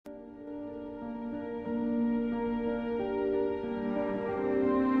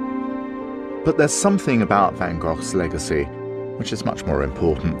But there's something about Van Gogh's legacy which is much more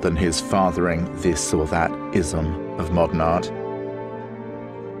important than his fathering this or that ism of modern art.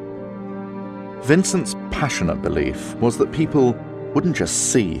 Vincent's passionate belief was that people wouldn't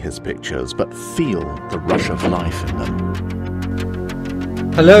just see his pictures, but feel the rush of life in them.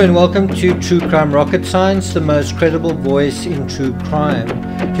 Hello and welcome to True Crime Rocket Science, the most credible voice in true crime.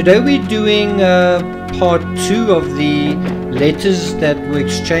 Today we're doing part 2 of the letters that were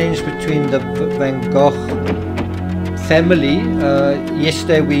exchanged between the Van Gogh family.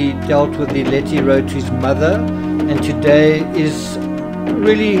 Yesterday we dealt with the letter he wrote to his mother, and today is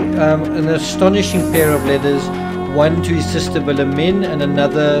really an astonishing pair of letters, one to his sister Willemien and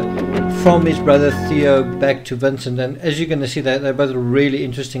another from his brother Theo back to Vincent. And as you're going to see, they're both really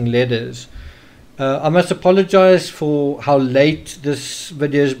interesting letters. I must apologize for how late this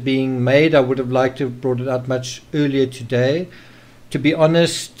video is being made. I would have liked to have brought it out much earlier today. To be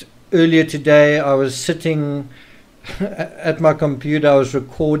honest, earlier today I was sitting at my computer. I was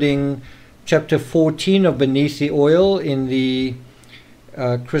recording chapter 14 of Beneath the Oil in the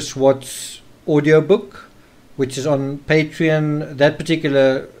Chris Watts audiobook, which is on Patreon. That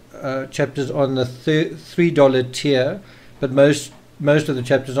particular chapter is on the $3 tier, but most of the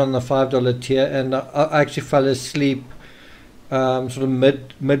chapters on the $5 tier, and I actually fell asleep sort of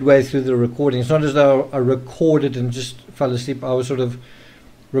midway through the recording. It's not as though I recorded and just fell asleep. I was sort of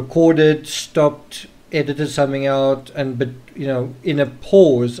recorded, stopped, edited something out, but in a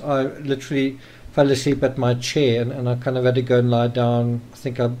pause I literally fell asleep at my chair, and I kind of had to go and lie down. I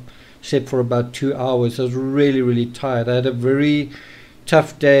think I slept for about 2 hours. I was really, really tired. I had a very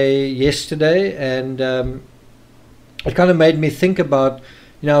tough day yesterday, and it kind of made me think about,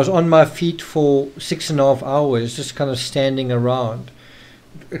 I was on my feet for 6.5 hours, just kind of standing around.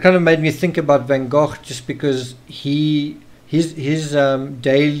 It kind of made me think about Van Gogh, just because his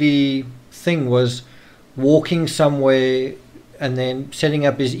daily thing was walking somewhere and then setting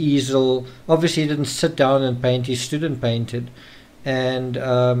up his easel. Obviously he didn't sit down and paint, he stood and painted, and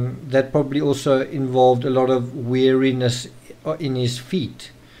that probably also involved a lot of weariness in his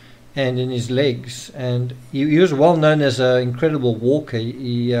feet and in his legs. And he was well known as an incredible walker.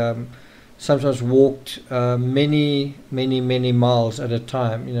 He sometimes walked many miles at a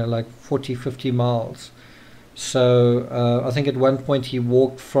time, like 40-50 miles. So I think at one point he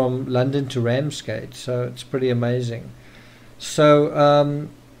walked from London to Ramsgate, so it's pretty amazing. So I'm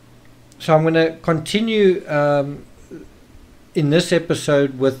going to continue in this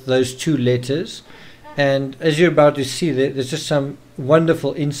episode with those 2 letters, and as you're about to see, there's just some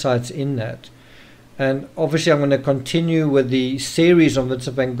wonderful insights in that. And obviously I'm going to continue with the series on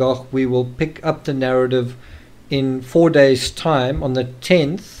Vincent van Gogh. We will pick up the narrative in 4 days' time on the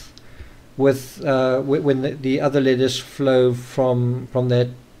 10th, with when the other letters flow from that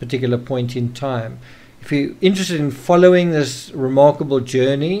particular point in time. If you're interested in following this remarkable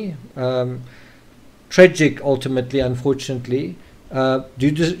journey, tragic ultimately, unfortunately,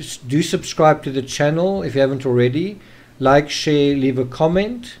 do subscribe to the channel if you haven't already. Like, share, leave a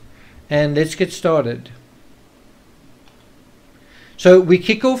comment, and let's get started. So we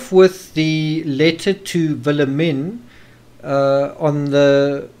kick off with the letter to Willemien on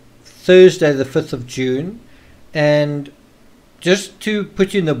the Thursday the 5th of June, and just to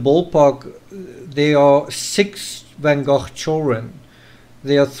put you in the ballpark, there are 6 Van Gogh children.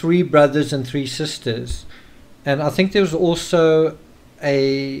 There are 3 brothers and 3 sisters, and I think there was also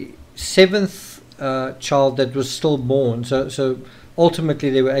a 7th child that was still born. So ultimately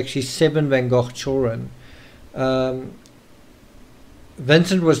there were actually 7 Van Gogh children.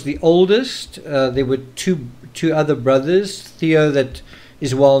 Vincent was the oldest. There were two other brothers, Theo, that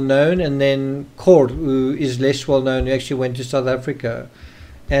is well known, and then Cor, who is less well known, who actually went to South Africa.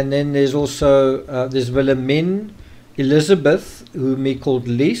 And then there's also there's Willemien, Elizabeth, whom he called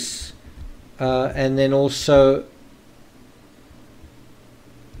Lies, and then also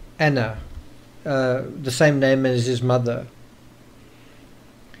Anna, the same name as his mother.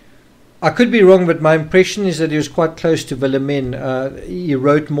 I could be wrong, but my impression is that he was quite close to Willemien. He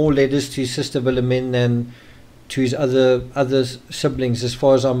wrote more letters to his sister Willemien than to his other siblings, as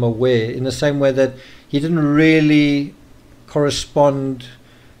far as I'm aware, in the same way that he didn't really correspond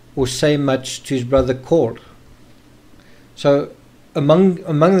or say much to his brother Cor. So among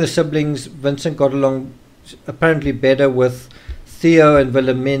the siblings, Vincent got along apparently better with Theo and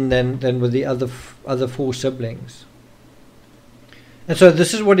Willemien than with the other 4 siblings. And so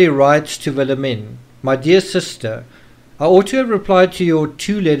this is what he writes to Willemien. My dear sister, I ought to have replied to your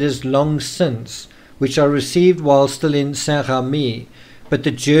 2 letters long since, which I received while still in Saint-Remy, but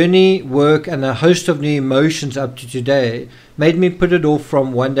the journey, work, and a host of new emotions up to today made me put it off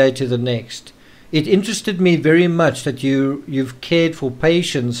from one day to the next. It interested me very much that you've cared for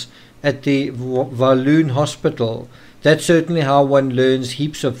patients at the Walloon Hospital. That's certainly how one learns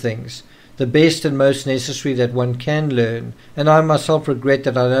heaps of things, the best and most necessary that one can learn, and I myself regret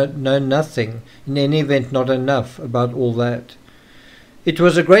that I know nothing, in any event not enough, about all that. It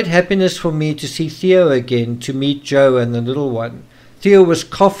was a great happiness for me to see Theo again, to meet Joe and the little one. Theo was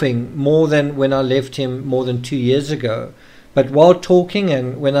coughing more than when I left him more than 2 years ago, but while talking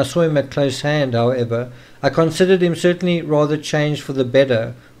and when I saw him at close hand, however, I considered him certainly rather changed for the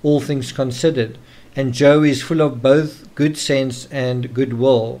better, all things considered, and Joe is full of both good sense and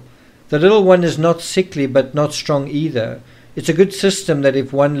goodwill. The little one is not sickly but not strong either. It's a good system that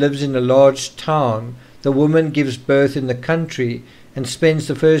if one lives in a large town, the woman gives birth in the country and spends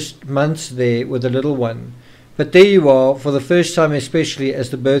the first months there with the little one. But there you are, for the first time especially, as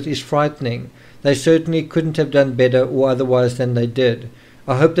the birth is frightening. They certainly couldn't have done better or otherwise than they did.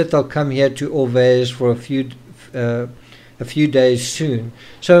 I hope that they'll come here to Orvez for a few days soon.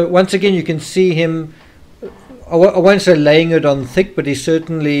 So once again you can see him, I won't say laying it on thick, but he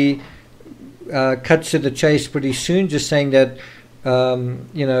certainly cuts to the chase pretty soon, just saying that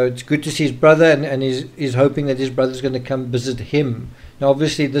it's good to see his brother, and he's hoping that his brother's going to come visit him. Now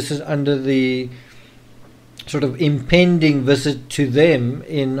obviously this is under the sort of impending visit to them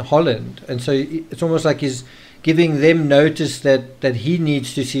in Holland, and so it's almost like he's giving them notice that he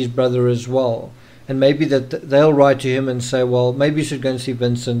needs to see his brother as well, and maybe that they'll write to him and say, well, maybe you should go and see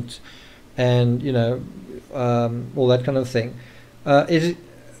Vincent, and all that kind of thing.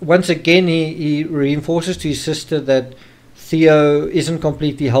 Once again he reinforces to his sister that Theo isn't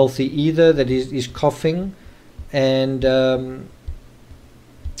completely healthy either, that he's coughing, and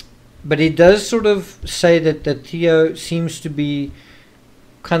but he does sort of say that Theo seems to be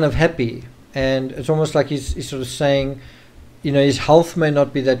kind of happy, and it's almost like he's sort of saying, his health may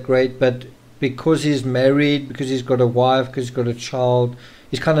not be that great, but because he's married, because he's got a wife, because he's got a child,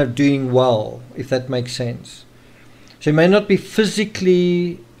 he's kind of doing well, if that makes sense. So he may not be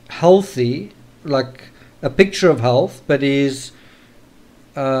physically healthy, like a picture of health, but he's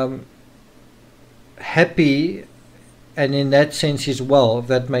happy, and in that sense he's well, if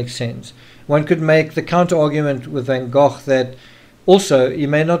that makes sense. One could make the counter argument with Van Gogh that also he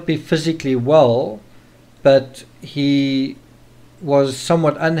may not be physically well, but he was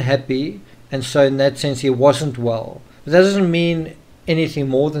somewhat unhappy, and so in that sense he wasn't well. But that doesn't mean anything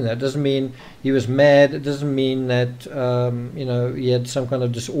more than that. It doesn't mean he was mad. It doesn't mean that he had some kind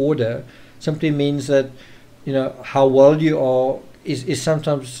of disorder. It simply means that how well you are is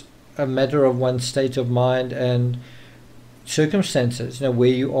sometimes a matter of one's state of mind and circumstances, where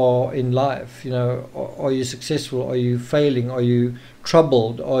you are in life. Are you successful? Are you failing? Are you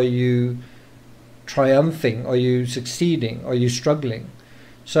troubled? Are you triumphing? Are you succeeding? Are you struggling?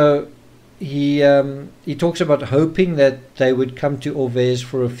 So he talks about hoping that they would come to Orvez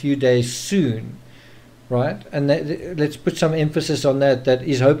for a few days soon, right? And let's put some emphasis on that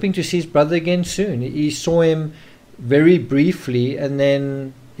he's hoping to see his brother again soon. He saw him very briefly, and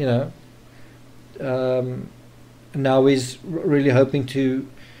then now he's really hoping to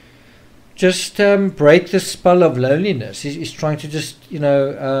just break the spell of loneliness. He's trying to just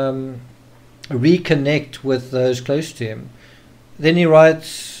reconnect with those close to him. Then he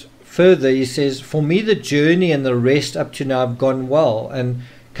writes further, he says, "For me the journey and the rest up to now have gone well, and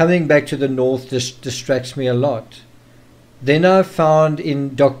coming back to the north distracts me a lot. Then I found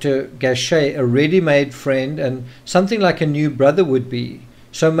in Dr. Gachet a ready-made friend, and something like a new brother would be.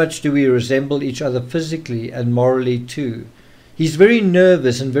 So much do we resemble each other physically and morally too. He's very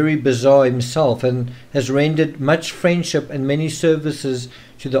nervous and very bizarre himself, and has rendered much friendship and many services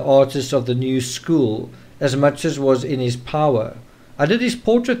to the artists of the new school, as much as was in his power. I did his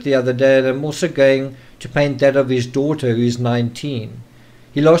portrait the other day, and I'm also going to paint that of his daughter, who is 19.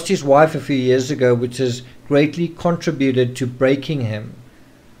 He lost his wife a few years ago, which has greatly contributed to breaking him.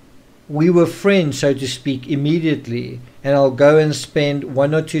 We were friends, so to speak, immediately, and I'll go and spend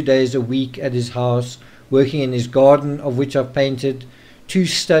 1 or 2 days a week at his house, working in his garden, of which I've painted 2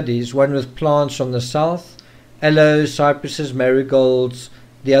 studies, one with plants from the south, aloes, cypresses, marigolds,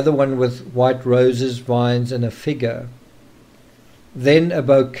 the other one with white roses, vines, and a figure. Then a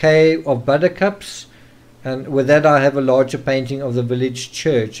bouquet of buttercups, and with that I have a larger painting of the village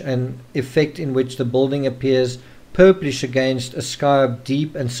church, an effect in which the building appears purplish against a sky of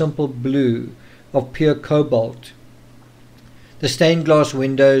deep and simple blue, of pure cobalt. The stained glass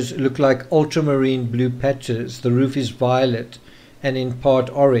windows look like ultramarine blue patches. The roof is violet and in part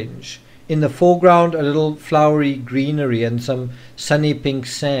orange. In the foreground, a little flowery greenery and some sunny pink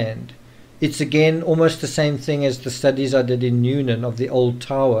sand. It's again almost the same thing as the studies I did in Newnan of the old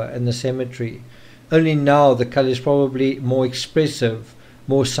tower and the cemetery. Only now the colour is probably more expressive,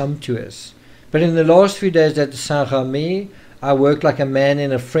 more sumptuous. But in the last few days at Saint-Remy, I worked like a man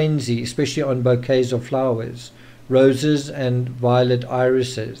in a frenzy, especially on bouquets of flowers, roses and violet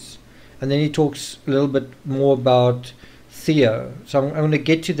irises. And then he talks a little bit more about Theo. So I'm going to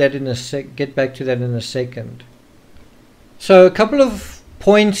get to that get back to that in a second. So a couple of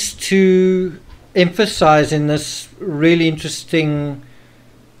points to emphasize in this really interesting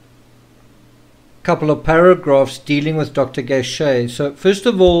couple of paragraphs dealing with Dr. Gachet. So first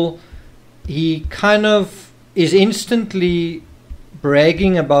of all, he kind of is instantly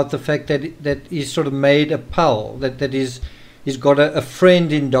bragging about the fact that he's sort of made a pal, that he's got a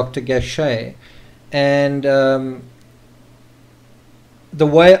friend in Dr. Gachet. And the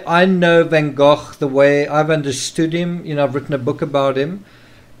way I know Van Gogh, the way I've understood him, I've written a book about him,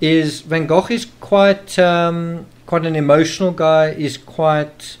 is Van Gogh is quite an emotional guy, is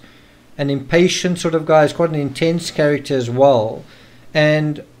quite an impatient sort of guy, is quite an intense character as well.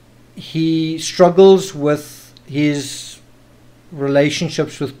 And he struggles with his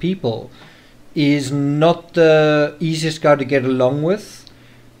relationships with people, is not the easiest guy to get along with,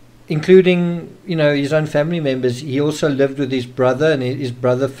 including his own family members. He also lived with his brother, and his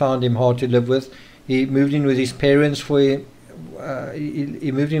brother found him hard to live with. He moved in with his parents he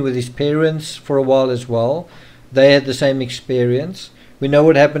moved in with his parents for a while as well. They had the same experience. We know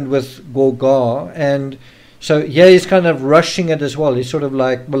what happened with Gauguin, and so yeah, he's kind of rushing it as well. He's sort of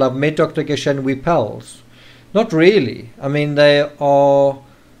like, well, I've met Dr. Gachet and we're pals. Not really. I mean, they are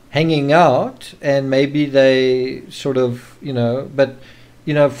hanging out, and maybe they sort of, but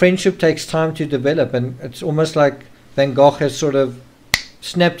friendship takes time to develop, and it's almost like Van Gogh has sort of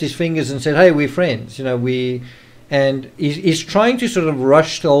snapped his fingers and said, hey, we're friends, and he's trying to sort of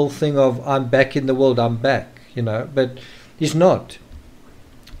rush the whole thing of, I'm back in the world, I'm back, but he's not.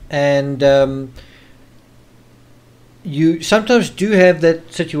 And you sometimes do have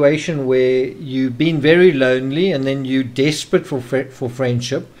that situation where you've been very lonely, and then you're desperate for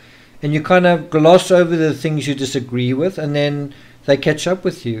friendship, and you kind of gloss over the things you disagree with, and then they catch up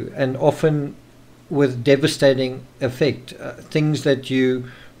with you, and often with devastating effect. Things that you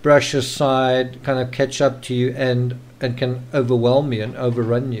brush aside kind of catch up to you and can overwhelm you and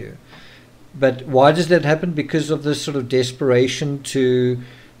overrun you. But why does that happen? Because of this sort of desperation to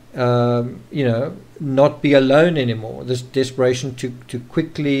not be alone anymore, this desperation to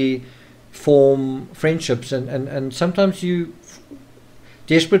quickly form friendships, and sometimes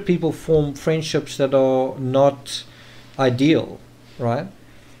desperate people form friendships that are not ideal, right?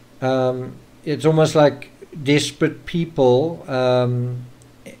 It's almost like desperate people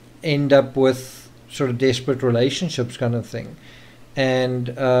end up with sort of desperate relationships kind of thing. And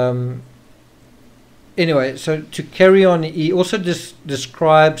anyway, so to carry on, he also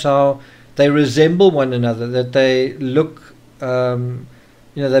describes how they resemble one another, that they look,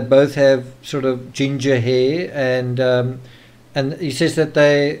 they both have sort of ginger hair, and he says that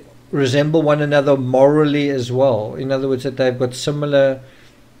they resemble one another morally as well. In other words, that they've got similar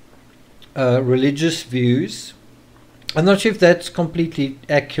religious views. I'm not sure if that's completely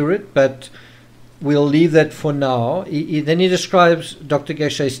accurate, but we'll leave that for now. Then he describes Dr.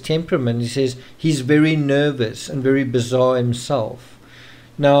 Gachet's temperament. He says he's very nervous and very bizarre himself.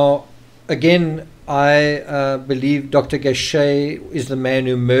 Now, again, I believe Dr. Gachet is the man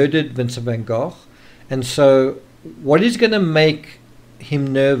who murdered Vincent van Gogh. And so what is going to make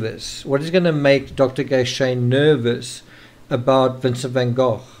him nervous? What is going to make Dr. Gachet nervous about Vincent van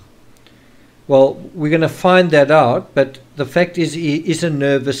Gogh? Well, we're going to find that out, but the fact is he is a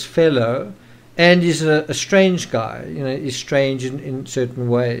nervous fellow, and he's a strange guy. He's strange in certain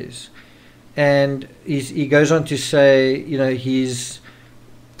ways. And he goes on to say, he's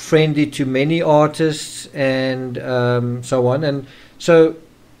friendly to many artists and so on. And so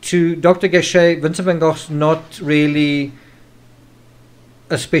to Dr. Gachet, Vincent van Gogh's not really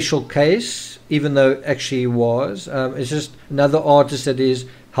a special case, even though actually he was. It's just another artist that is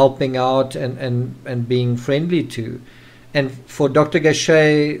helping out and being friendly to. And for Dr.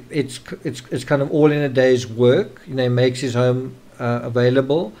 Gachet, it's kind of all in a day's work. He makes his home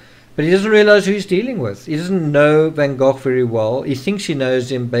available, but he doesn't realize who he's dealing with. He doesn't know Van Gogh very well. He thinks he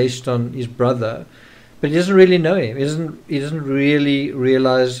knows him based on his brother, but he doesn't really know him. He doesn't really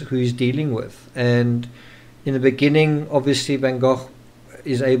realize who he's dealing with. And in the beginning, obviously, Van Gogh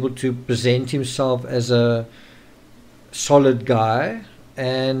is able to present himself as a solid guy,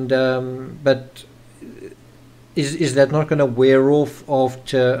 and but is that not going to wear off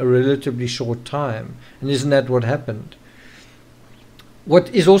after a relatively short time? And isn't that what happened? What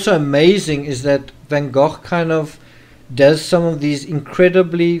is also amazing is that Van Gogh kind of does some of these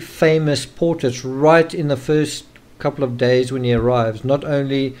incredibly famous portraits right in the first couple of days when he arrives. Not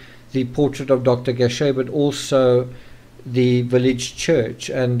only the portrait of Dr. Gachet, but also the village church.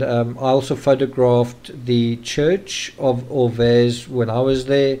 And I also photographed the church of Orvez when I was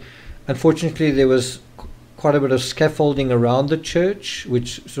there. Unfortunately, there was quite a bit of scaffolding around the church,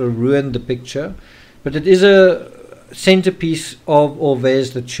 which sort of ruined the picture. But it is a centerpiece of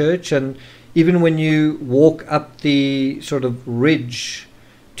Orvez, the church. And even when you walk up the sort of ridge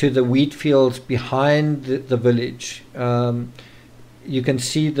to the wheat fields behind the village, you can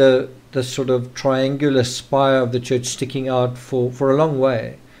see the sort of triangular spire of the church sticking out for a long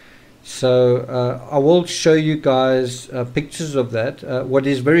way. So I will show you guys pictures of that. What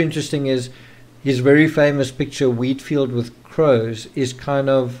is very interesting is his very famous picture, Wheat Field with Crows, is kind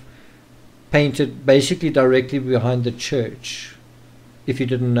of painted basically directly behind the church, if you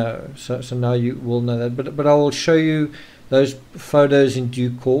didn't know. So now you will know that. But I will show you those photos in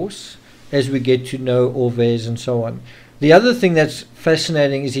due course as we get to know Orvez and so on. The other thing that's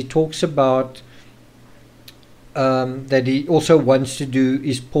fascinating is he talks about that he also wants to do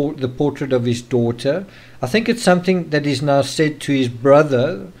the portrait of his daughter. I think it's something that he's now said to his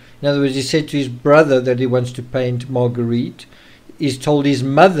brother. In other words, he said to his brother that he wants to paint Marguerite. He's told his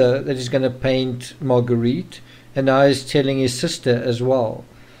mother that he's going to paint Marguerite, and now he's telling his sister as well.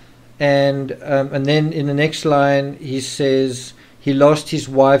 And then in the next line he says he lost his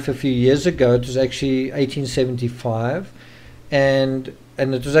wife a few years ago. It was actually 1875, and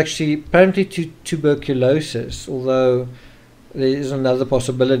it was actually apparently to tuberculosis, although there is another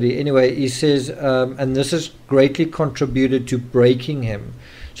possibility. Anyway, he says, and this has greatly contributed to breaking him.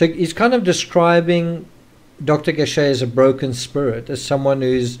 So he's kind of describing Dr. Gachet as a broken spirit, as someone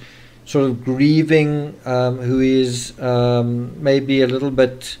who's sort of grieving, who is maybe a little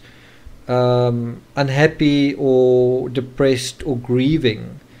bit unhappy or depressed or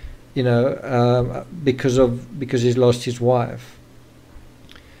grieving, because he's lost his wife.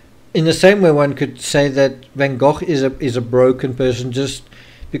 In the same way, one could say that Van Gogh is a broken person just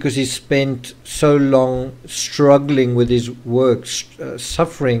because he spent so long struggling with his work,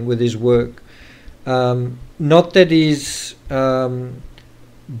 suffering with his work. Not that he's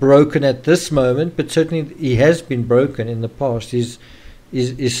broken at this moment, but certainly he has been broken in the past. His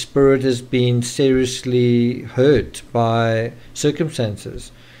spirit has been seriously hurt by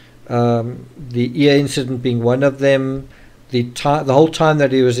circumstances. The ear incident being one of them. The whole time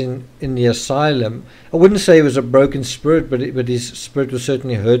that he was in the asylum, I wouldn't say he was a broken spirit, but his spirit was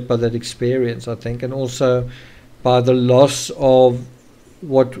certainly hurt by that experience, I think, and also by the loss of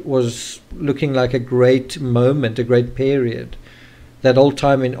what was looking like a great moment, a great period. That old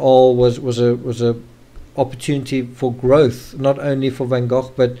time in all was a opportunity for growth, not only for Van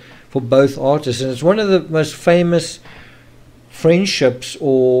Gogh but for both artists. And it's one of the most famous friendships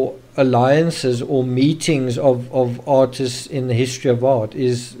or alliances or meetings of artists in the history of art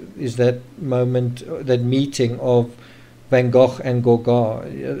is that moment, that meeting of Van Gogh and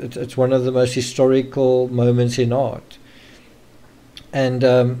Gauguin. It's one of the most historical moments in art. And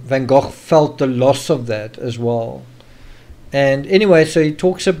Van Gogh felt the loss of that as well. And anyway, so he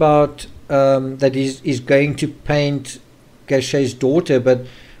talks about that he's going to paint Gachet's daughter, but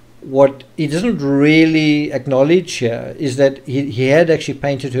what he doesn't really acknowledge here is that he had actually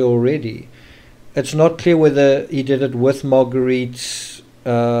painted her already. It's not clear whether he did it with Marguerite's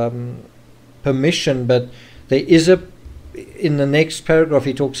permission, but there is in the next paragraph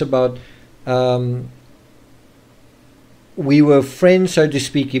he talks about we were friends, so to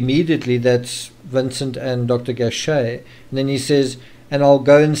speak, immediately. That's Vincent and Dr. Gachet. And then he says, and I'll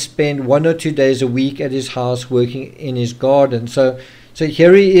go and spend 1 or 2 days a week at his house working in his garden. So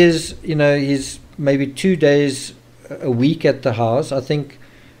here he is, he's maybe 2 days a week at the house. I think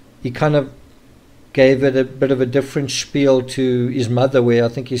he kind of gave it a bit of a different spiel to his mother, where I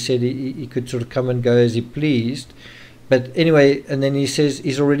think he said he could sort of come and go as he pleased. But anyway, and then he says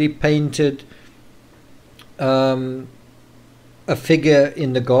he's already painted a figure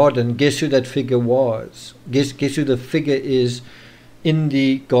in the garden. Guess who that figure was? Guess who the figure is in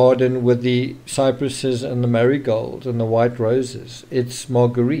the garden with the cypresses and the marigolds and the white roses? It's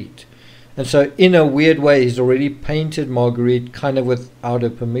Marguerite. And so in a weird way he's already painted Marguerite kind of without her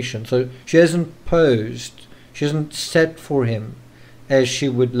permission. So she hasn't posed, she hasn't sat for him as she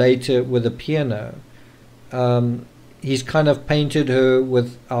would later with a piano. He's kind of painted her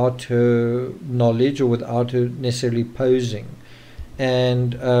without her knowledge or without her necessarily posing.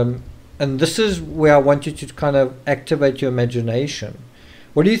 And and this is where I want you to kind of activate your imagination.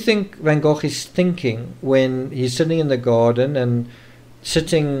 What do you think Van Gogh is thinking when he's sitting in the garden and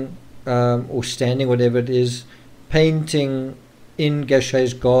sitting or standing, whatever it is, painting in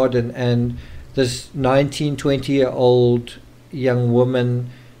Gachet's garden, and this 19, 20-year-old young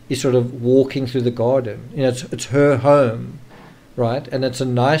woman is sort of walking through the garden. You know, it's her home, right? And it's a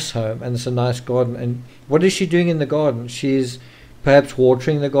nice home, and it's a nice garden. And what is she doing in the garden? She's perhaps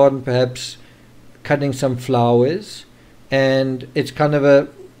watering the garden, perhaps cutting some flowers. And it's kind of a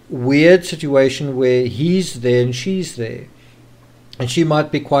weird situation where he's there and she's there. And she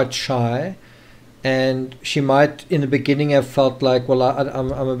might be quite shy, and she might in the beginning have felt like, well,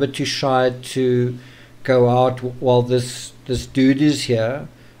 I'm a bit too shy to go out while this dude is here.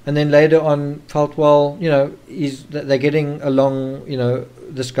 And then later on felt, well, you know, they're getting along, you know,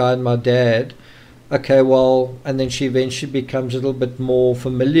 this guy and my dad. Okay, well, and then she eventually becomes a little bit more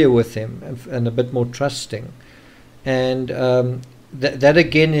familiar with him and a bit more trusting. And that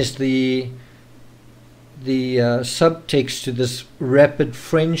again is the subtext to this rapid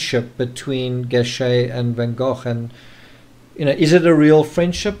friendship between Gachet and Van Gogh. And, you know, is it a real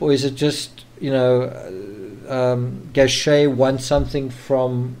friendship, or is it just, you know, Gachet wants something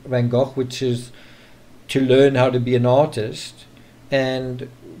from Van Gogh, which is to learn how to be an artist, and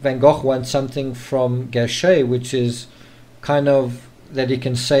Van Gogh wants something from Gachet, which is kind of that he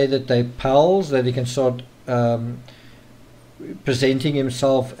can say that they're pals, that he can start presenting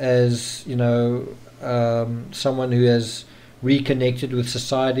himself as, you know, someone who has reconnected with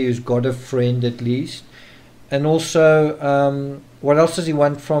society, who's got a friend at least. And also, what else does he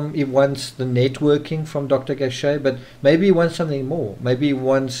want from? He wants the networking from Dr. Gachet, but maybe he wants something more. Maybe he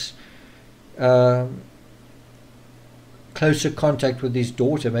wants closer contact with his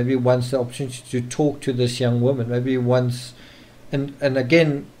daughter. Maybe he wants the opportunity to talk to this young woman. Maybe he wants, and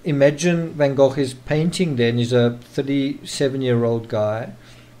again, imagine Van Gogh is painting there, and he's a 37-year-old guy,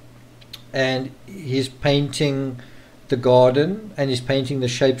 and he's painting the garden, and he's painting the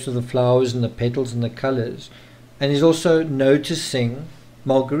shapes of the flowers and the petals and the colors, and he's also noticing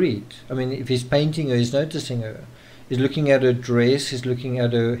Marguerite. I mean, if he's painting her, he's noticing her. He's looking at her dress, he's looking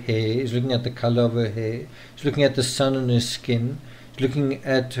at her hair, he's looking at the color of her hair, he's looking at the sun on her skin, he's looking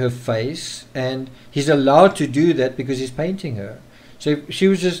at her face, and he's allowed to do that because he's painting her. So if she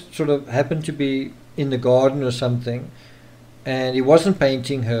was just sort of happened to be in the garden or something, and he wasn't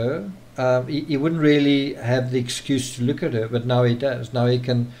painting her, he wouldn't really have the excuse to look at her, but now he does. Now he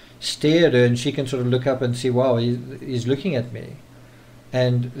can stare at her, and she can sort of look up and see, wow, he's looking at me.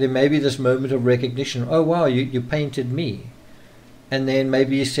 And there may be this moment of recognition. Oh, wow, you painted me. And then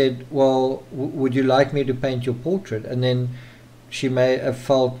maybe he said, well, would you like me to paint your portrait? And then she may have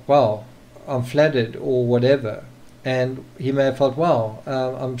felt, wow, I'm flattered, or whatever. And he may have felt, wow,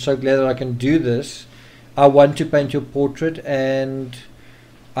 I'm so glad that I can do this. I want to paint your portrait, and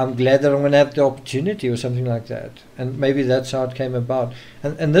I'm glad that I'm going to have the opportunity, or something like that. And maybe that's how it came about.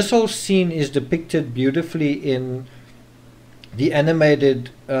 And this whole scene is depicted beautifully in the animated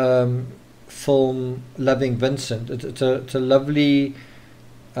film Loving Vincent. It's a lovely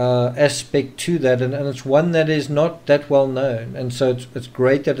aspect to that, and it's one that is not that well known, and so it's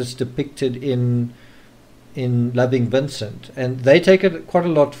great that it's depicted in Loving Vincent, and they take it quite a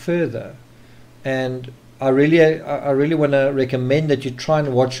lot further. And I really want to recommend that you try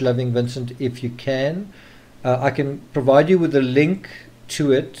and watch Loving Vincent if you can. I can provide you with a link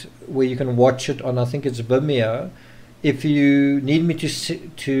to it where you can watch it on, I think it's Vimeo. If you need me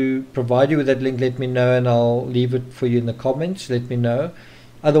to provide you with that link, let me know, and I'll leave it for you in the comments. Let me know.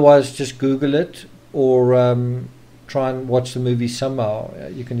 Otherwise, just Google it, or try and watch the movie somehow.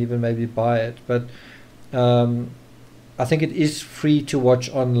 You can even maybe buy it. But I think it is free to watch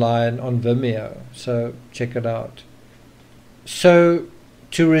online on Vimeo, so check it out. So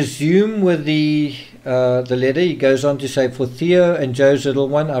to resume with the letter, he goes on to say, for Theo and Joe's little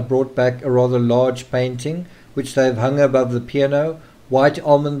one, I brought back a rather large painting which they have hung above the piano, white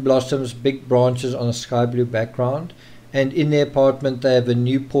almond blossoms, big branches on a sky blue background, and in their apartment they have a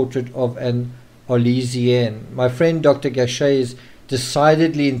new portrait of an Arlésienne. My friend Dr. Gachet is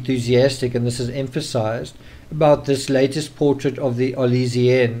decidedly enthusiastic, and this is emphasized, about this latest portrait of the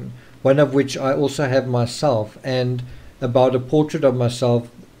Arlésienne, one of which I also have myself, and about a portrait of myself,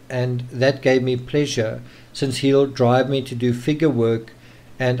 and that gave me pleasure, since he'll drive me to do figure work,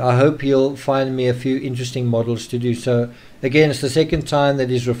 and I hope he'll find me a few interesting models to do. So again, it's the second time that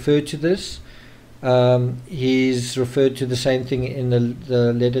he's referred to this. He's referred to the same thing in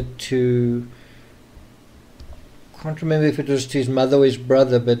the letter to, I can't remember if it was to his mother or his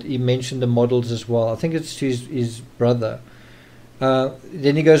brother, but he mentioned the models as well. I think it's to his brother.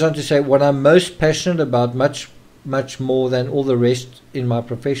 Then he goes on to say, what I'm most passionate about, much more than all the rest in my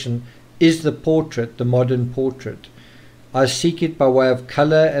profession, is the portrait, the modern portrait. I seek it by way of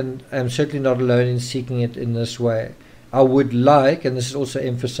color, and am certainly not alone in seeking it in this way. I would like, and this is also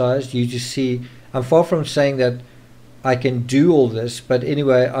emphasized, you to see, I'm far from saying that I can do all this, but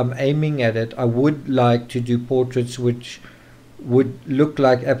anyway, I'm aiming at it. I would like to do portraits which would look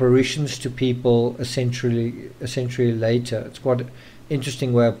like apparitions to people a century later. It's quite an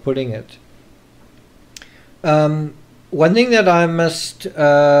interesting way of putting it. One thing that I must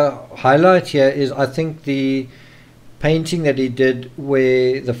highlight here is, I think the painting that he did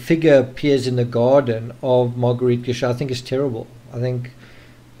where the figure appears in the garden of Marguerite Gachet, I think is terrible. I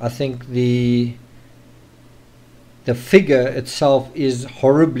think the figure itself is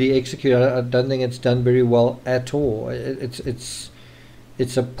horribly executed. I don't think it's done very well at all. It's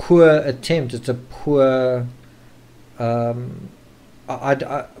a poor attempt. It's a poor. For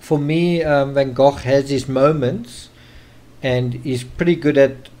me, Van Gogh has his moments, and he's pretty good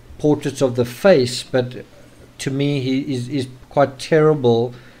at portraits of the face, but to me he is quite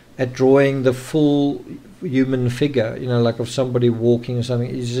terrible at drawing the full human figure, like of somebody walking or something.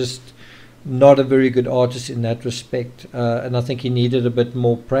 He's just not a very good artist in that respect, and I think he needed a bit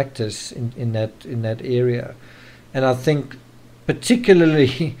more practice in that area. And I think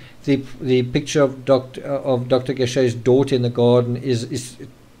particularly the picture of Dr. Gachet's daughter in the garden is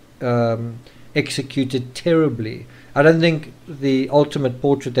executed terribly. I don't think the ultimate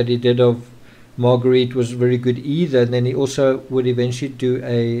portrait that he did of Marguerite was very good either, and then he also would eventually do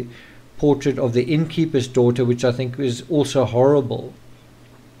a portrait of the innkeeper's daughter, which I think is also horrible.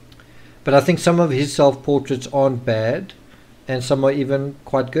 But I think some of his self-portraits aren't bad, and some are even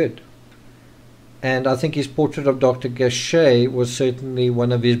quite good. And I think his portrait of Dr. Gachet was certainly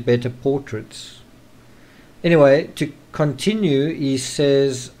one of his better portraits. Anyway, to continue, he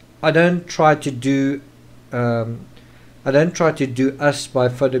says, I don't try to do us by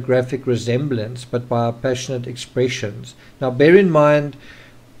photographic resemblance, but by our passionate expressions. Now, bear in mind,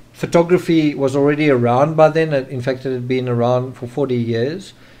 photography was already around by then. In fact, it had been around for 40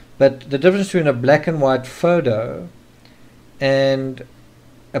 years. But the difference between a black and white photo and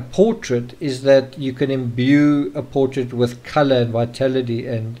a portrait is that you can imbue a portrait with color and vitality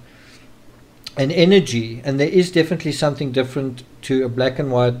and energy. And there is definitely something different to a black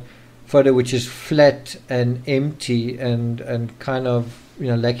and white photo, which is flat and empty and kind of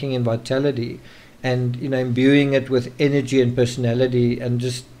lacking in vitality, and imbuing it with energy and personality and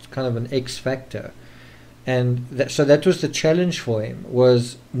just kind of an X factor. And so that was the challenge for him,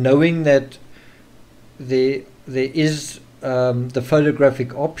 was knowing that there is the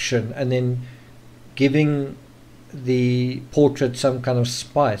photographic option, and then giving the portrait some kind of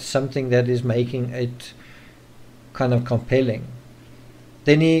spice, something that is making it kind of compelling.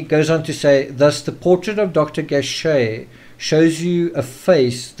 Then he goes on to say, thus the portrait of Dr. Gachet shows you a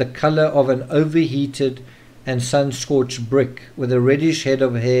face the color of an overheated and sun-scorched brick, with a reddish head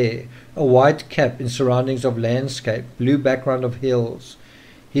of hair, a white cap in surroundings of landscape, blue background of hills.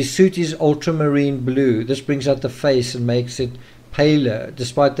 His suit is ultramarine blue. This brings out the face and makes it paler,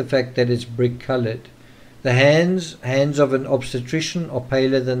 despite the fact that it's brick-colored. The hands of an obstetrician, are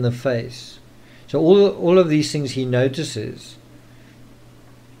paler than the face. So all of these things he notices.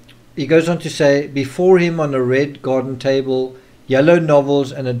 He goes on to say, before him on a red garden table, yellow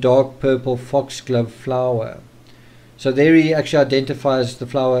novels and a dark purple foxglove flower. So there he actually identifies the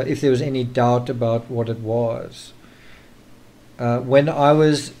flower, if there was any doubt about what it was. When I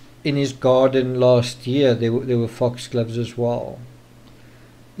was in his garden last year, there were foxgloves as well.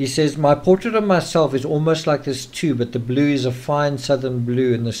 He says, my portrait of myself is almost like this too, but the blue is a fine southern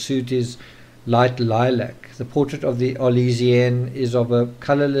blue and the suit is light lilac. The portrait of the Arlésienne is of a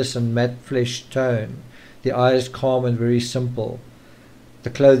colorless and matte flesh tone. The eyes calm and very simple.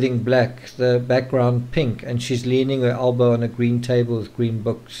 The clothing black, the background pink, and she's leaning her elbow on a green table with green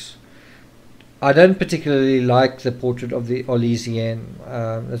books. I don't particularly like the portrait of the Arlésienne.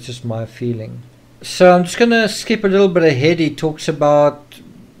 That's just my feeling. So I'm just going to skip a little bit ahead. He talks about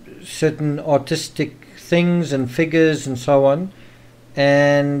certain artistic things and figures and so on.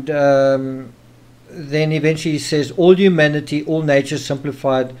 And then eventually he says, all humanity, all nature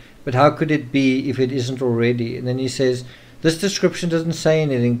simplified, but how could it be if it isn't already? And then he says, this description doesn't say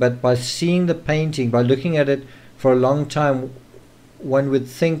anything, but by seeing the painting, by looking at it for a long time, one would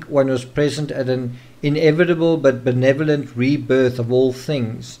think one was present at an inevitable but benevolent rebirth of all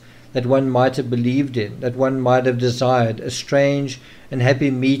things that one might have believed in, that one might have desired, a strange and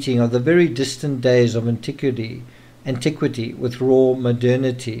happy meeting of the very distant days of antiquity with raw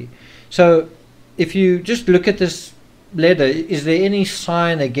modernity. So if you just look at this letter, is there any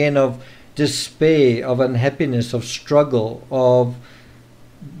sign again of despair, of unhappiness, of struggle, of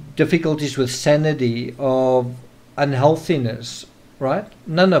difficulties with sanity, of unhealthiness, right?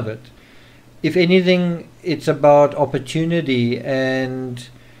 None of it. If anything, it's about opportunity and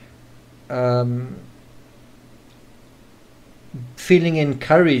feeling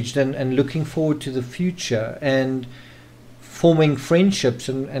encouraged and looking forward to the future and forming friendships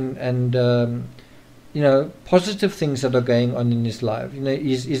and positive things that are going on in his life.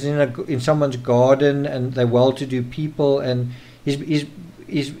 He's in someone's garden and they're well-to-do people, and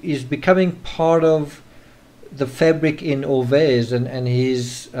he's becoming part of the fabric in Orvez, and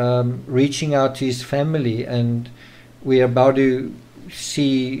he's reaching out to his family, and we're about to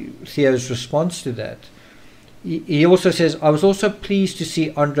see Theo's response to that. He also says, I was also pleased to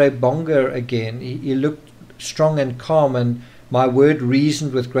see Andre Bonga again. He looked strong and calm, and my word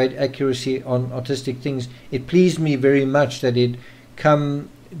reasoned with great accuracy on artistic things. It pleased me very much that he'd come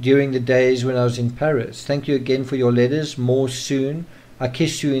during the days when I was in Paris. Thank you again for your letters. More soon. I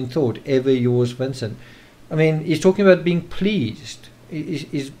kiss you in thought. Ever yours, Vincent. I mean, he's talking about being pleased.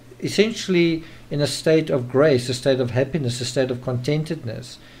 He's essentially in a state of grace, a state of happiness, a state of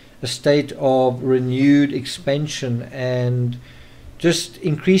contentedness, a state of renewed expansion, and just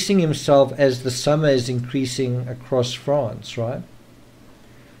increasing himself as the summer is increasing across France, right?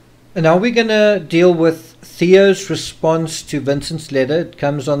 And now we're going to deal with Theo's response to Vincent's letter. It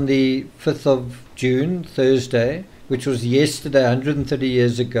comes on the 5th of June, Thursday, which was yesterday, 130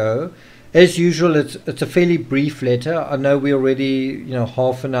 years ago. As usual, it's a fairly brief letter. I know we're already,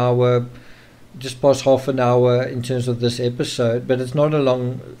 half an hour, just past half an hour in terms of this episode, but it's not a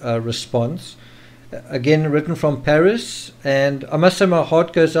long response. Again, written from Paris, and I must say my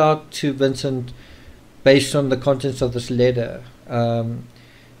heart goes out to Vincent based on the contents of this letter.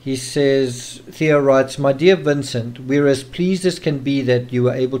 He says, Theo writes, My dear Vincent, we're as pleased as can be that you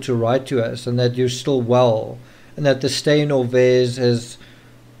were able to write to us and that you're still well, and that the stay in Orvez has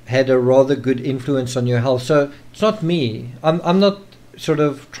had a rather good influence on your health. So it's not me. I'm not sort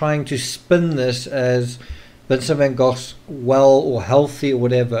of trying to spin this as Vincent van Gogh's well or healthy or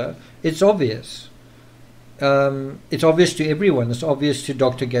whatever. It's obvious. It's obvious to everyone. It's obvious to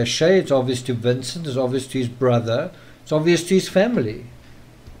Dr. Gachet. It's obvious to Vincent. It's obvious to his brother. It's obvious to his family.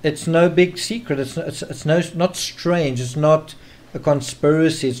 It's no big secret. It's not strange. It's not a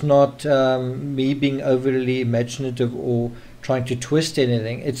conspiracy. It's not me being overly imaginative or trying to twist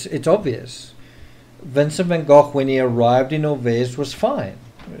anything. It's obvious. Vincent van Gogh, when he arrived in Orvez, was fine.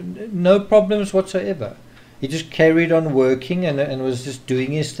 No problems whatsoever. He just carried on working and was just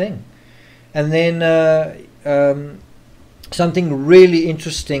doing his thing. And then something really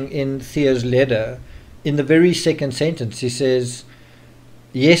interesting in Theo's letter, in the very second sentence, he says,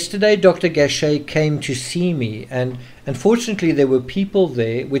 Yesterday Dr. Gachet came to see me, and unfortunately there were people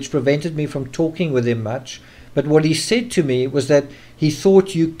there which prevented me from talking with him much. But what he said to me was that he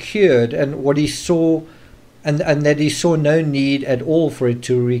thought you cured, and what he saw, and that he saw no need at all for it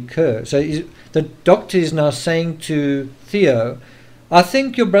to recur. So the doctor is now saying to Theo, I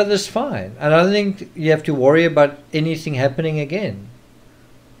think your brother's fine, and I don't think you have to worry about anything happening again.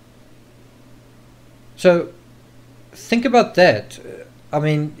 So think about that. I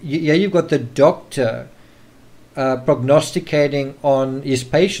mean, you've got the doctor prognosticating on his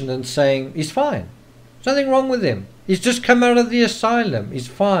patient and saying he's fine. There's nothing wrong with him. He's just come out of the asylum. He's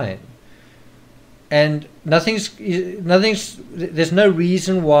fine. And there's no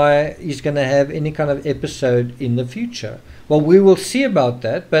reason why he's going to have any kind of episode in the future. Well, we will see about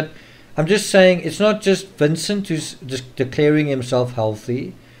that, but I'm just saying it's not just Vincent who's just declaring himself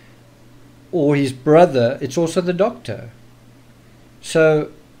healthy or his brother, it's also the doctor.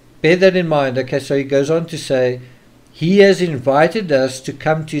 So bear that in mind. Okay, so he goes on to say, he has invited us to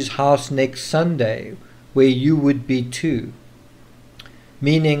come to his house next Sunday, where you would be too.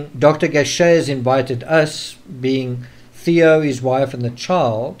 Meaning Dr. Gachet has invited us, being Theo, his wife, and the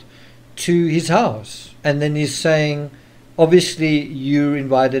child, to his house. And then he's saying, obviously you're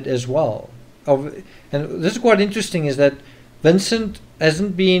invited as well. And this is quite interesting, is that Vincent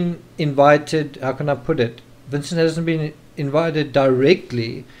hasn't been invited, how can I put it? Vincent hasn't been invited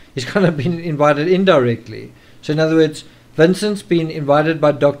directly, he's kind of been invited indirectly. So in other words, Vincent's been invited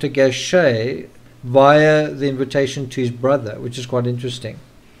by Dr. Gachet via the invitation to his brother, which is quite interesting.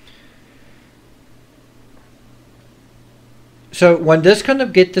 So one does kind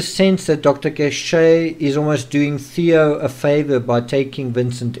of get the sense that Dr. Gachet is almost doing Theo a favor by taking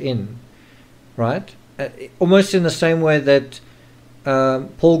Vincent in, right? Almost in the same way that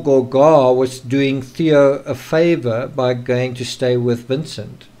Paul Gauguin was doing Theo a favor by going to stay with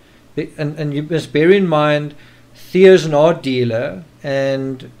Vincent. And you must bear in mind, Theo's an art dealer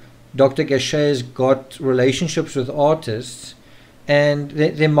and Dr. Gachet's got relationships with artists, and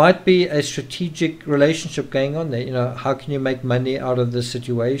there might be a strategic relationship going on there. You know, how can you make money out of this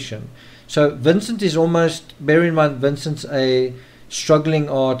situation? So Vincent is almost, bear in mind, Vincent's a struggling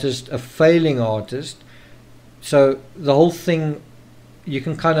artist, a failing artist. So the whole thing, you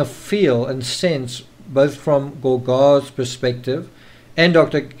can kind of feel and sense, both from Gauguin's perspective and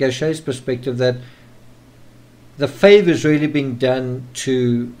Dr. Gachet's perspective, that the favor is really being done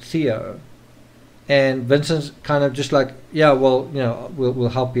to Theo. And Vincent's kind of just like, yeah, well, you know, we'll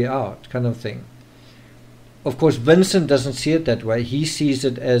help you out, kind of thing. Of course, Vincent doesn't see it that way. He sees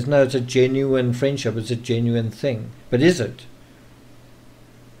it as, no, it's a genuine friendship, it's a genuine thing. But is it?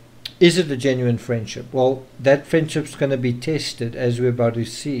 Is it a genuine friendship? Well, that friendship's going to be tested, as we're about to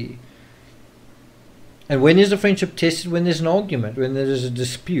see. And when is a friendship tested? When there's an argument, when there's a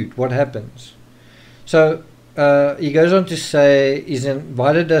dispute. What happens? So he goes on to say he's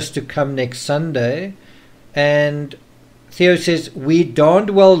invited us to come next Sunday, and Theo says, we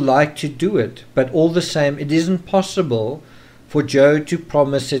darned well like to do it, but all the same, it isn't possible for Joe to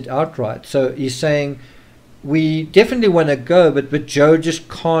promise it outright. So he's saying, we definitely want to go, but Joe just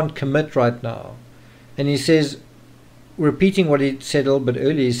can't commit right now. And he says, repeating what he said a little bit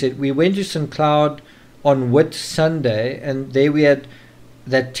earlier, he said, we went to St. Cloud on Whit Sunday, and there we had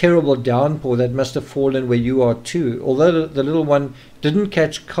that terrible downpour that must have fallen where you are too. Although the little one didn't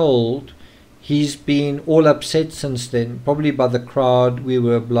catch cold, he's been all upset since then, probably by the crowd we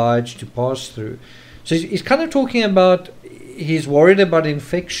were obliged to pass through. So he's kind of talking about, he's worried about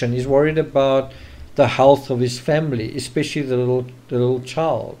infection, he's worried about the health of his family, especially the little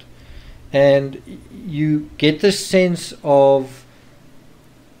child. And you get this sense of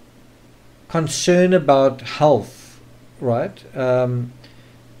concern about health, right?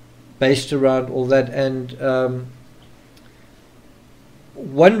 Based around all that. And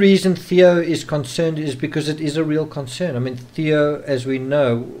one reason Theo is concerned is because it is a real concern. I mean, Theo, as we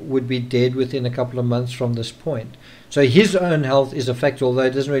know, would be dead within a couple of months from this point. So his own health is a factor, although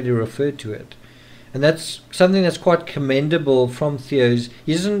he doesn't really refer to it. And that's something that's quite commendable from Theo.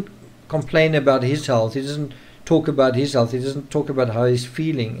 He doesn't complain about his health. He doesn't talk about his health. He doesn't talk about how he's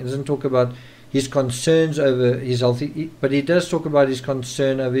feeling. He doesn't talk about his concerns over his health. But he does talk about his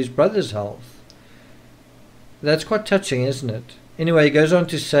concern over his brother's health. That's quite touching, isn't it? Anyway, he goes on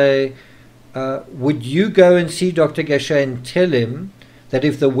to say, would you go and see Dr. Gachet and tell him that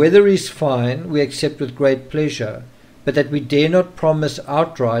if the weather is fine, we accept with great pleasure, but that we dare not promise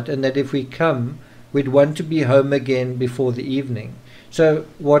outright, and that if we come, we'd want to be home again before the evening. So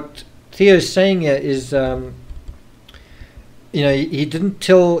what Theo is saying here is, you know, he didn't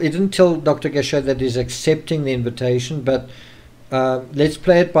tell Dr. Gachet that he's accepting the invitation, but let's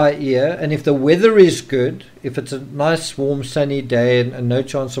play it by ear. And if the weather is good, if it's a nice warm sunny day and no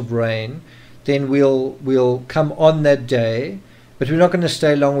chance of rain, then we'll come on that day. But we're not going to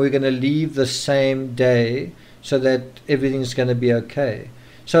stay long. We're going to leave the same day so that everything's going to be okay.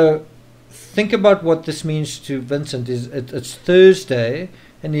 So think about what this means to Vincent. It's Thursday,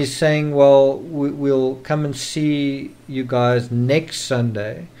 and he's saying, well, we'll come and see you guys next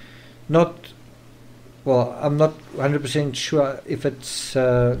Sunday. Well, I'm not 100% sure if it's,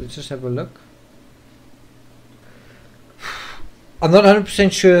 let's just have a look. I'm not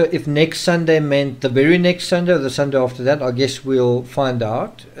 100% sure if next Sunday meant the very next Sunday or the Sunday after that. I guess we'll find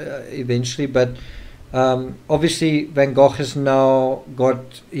out eventually. But obviously Van Gogh has now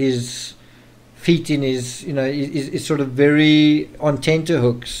got his feet in his, you know, he's sort of very on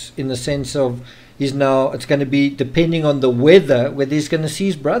tenterhooks, in the sense of it's going to be depending on the weather whether he's going to see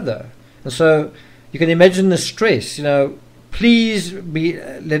his brother. And so you can imagine the stress, you know, please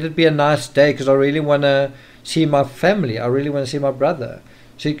let it be a nice day, because I really want to see my family. I really want to see my brother.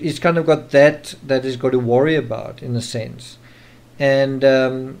 So he's kind of got that he's got to worry about, in a sense. And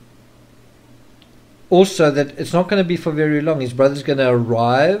also that it's not going to be for very long. His brother's going to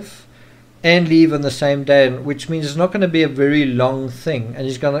arrive and leave on the same day, which means it's not going to be a very long thing. And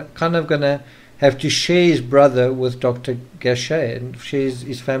he's going to have to share his brother with Dr. Gachet and share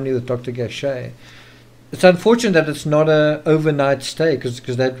his family with Dr. Gachet. It's unfortunate that it's not an overnight stay,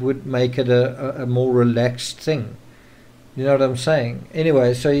 because that would make it a more relaxed thing. You know what I'm saying?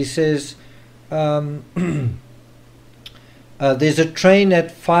 Anyway, so he says there's a train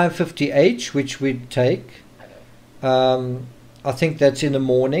at 5:50H which we'd take. I think that's in the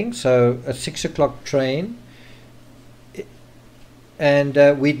morning, so a 6 o'clock train.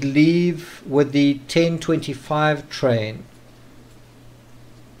 And we'd leave with the 10:25 train,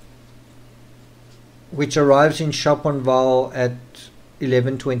 which arrives in Chaponval at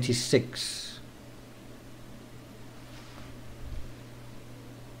 11:26.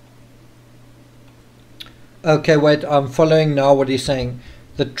 Okay, wait, I'm following now what he's saying.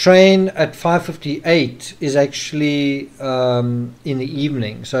 The train at 5:58 is actually in the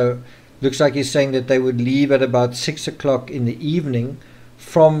evening. So looks like he's saying that they would leave at about 6 o'clock in the evening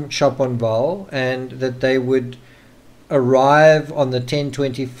from Chaponval, and that they would arrive on the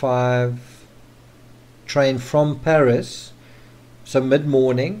 10:25 train from Paris, so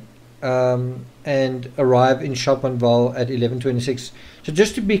mid-morning, and arrive in Chaponval at 11:26. So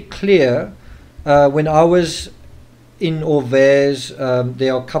just to be clear, when I was in Orvez,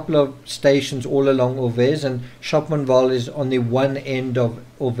 there are a couple of stations all along Orvez, and Chaponval is on the one end of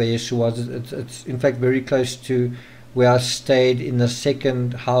Orvez. It's in fact very close to where I stayed in the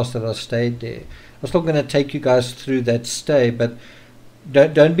second house that I stayed there. I was not going to take you guys through that stay, but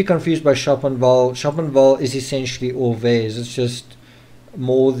don't be confused by Chaponval. Chaponval is essentially Orvez. It's just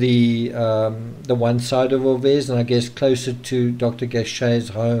more the one side of Orvez, and I guess closer to Dr. Gachet's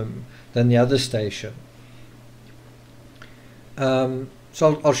home than the other station.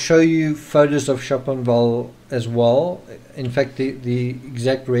 So I'll show you photos of Chaponval as well. In fact, the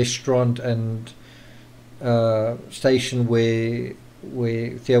exact restaurant and station where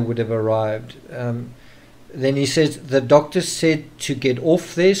Theo would have arrived. Then he says the doctor said to get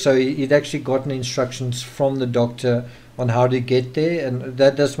off there, so he'd actually gotten instructions from the doctor on how to get there, and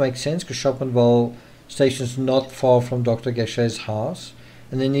that does make sense because Chaponval station is not far from Dr. Gachet's house.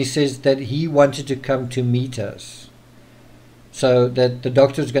 And then he says that he wanted to come to meet us, so that the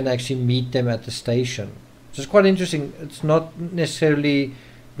doctor is going to actually meet them at the station. So it's quite interesting. It's not necessarily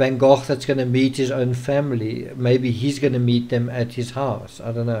Van Gogh that's going to meet his own family. Maybe he's going to meet them at his house.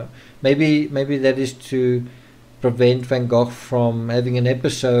 I don't know. Maybe that is to prevent Van Gogh from having an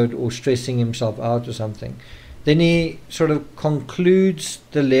episode or stressing himself out or something. Then he sort of concludes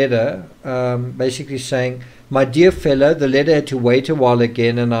the letter, basically saying, "My dear fellow, the letter had to wait a while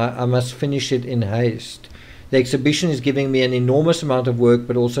again, and I must finish it in haste. The exhibition is giving me an enormous amount of work,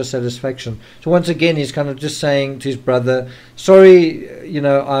 but also satisfaction." So once again, he's kind of just saying to his brother, "Sorry,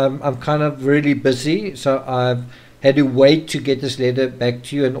 I'm kind of really busy, so I've had to wait to get this letter back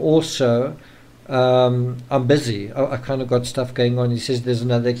to you, and also I'm busy. I kind of got stuff going on." He says there's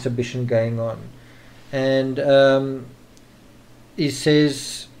another exhibition going on, and he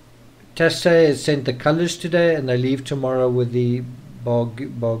says Tassé has sent the colors today, and they leave tomorrow with the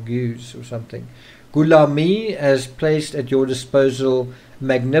Bargus or something. Gulami has placed at your disposal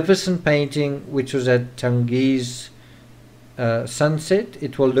magnificent painting which was at Tanguy's sunset.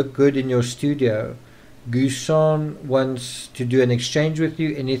 It will look good in your studio. Guson wants to do an exchange with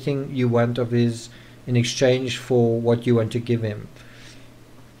you, anything you want of his in exchange for what you want to give him.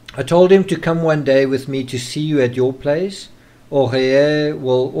 I told him to come one day with me to see you at your place. Auréa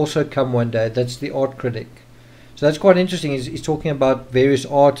will also come one day. That's the art critic. So that's quite interesting. He's talking about various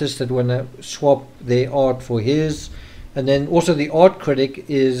artists that want to swap their art for his. And then also the art critic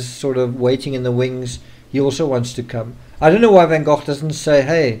is sort of waiting in the wings. He also wants to come. I don't know why Van Gogh doesn't say,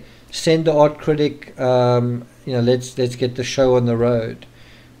 "Hey, send the art critic, let's get the show on the road."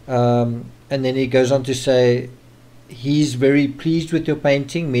 And then he goes on to say, he's very pleased with your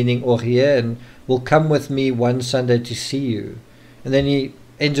painting, meaning Auréa, and will come with me one Sunday to see you. And then he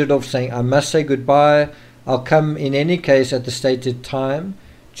ends it off saying, "I must say goodbye. I'll come in any case at the stated time.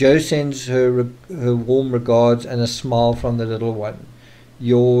 Jo sends her warm regards and a smile from the little one.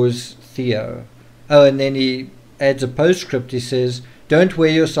 Yours, Theo." Oh, and then he adds a postscript. He says, "Don't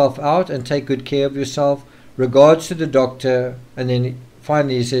wear yourself out and take good care of yourself. Regards to the doctor." And then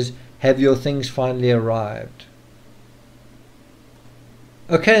finally he says, "Have your things finally arrived?"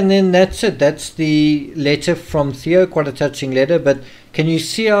 Okay, and then that's it. That's the letter from Theo, quite a touching letter. But can you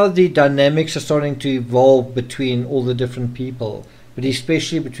see how the dynamics are starting to evolve between all the different people, but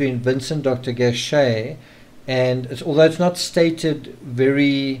especially between Vincent, Dr. Gachet, and although it's not stated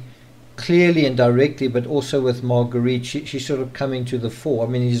very clearly and directly, but also with Marguerite, she's sort of coming to the fore. I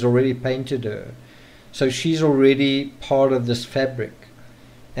mean, he's already painted her, so she's already part of this fabric,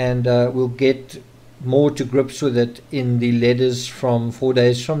 and we'll get more to grips with it in the letters from 4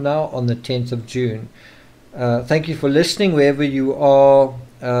 days from now on the 10th of June. Thank you for listening wherever you are.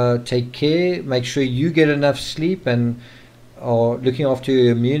 Take care, make sure you get enough sleep and are looking after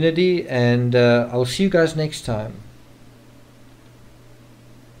your immunity, and I'll see you guys next time.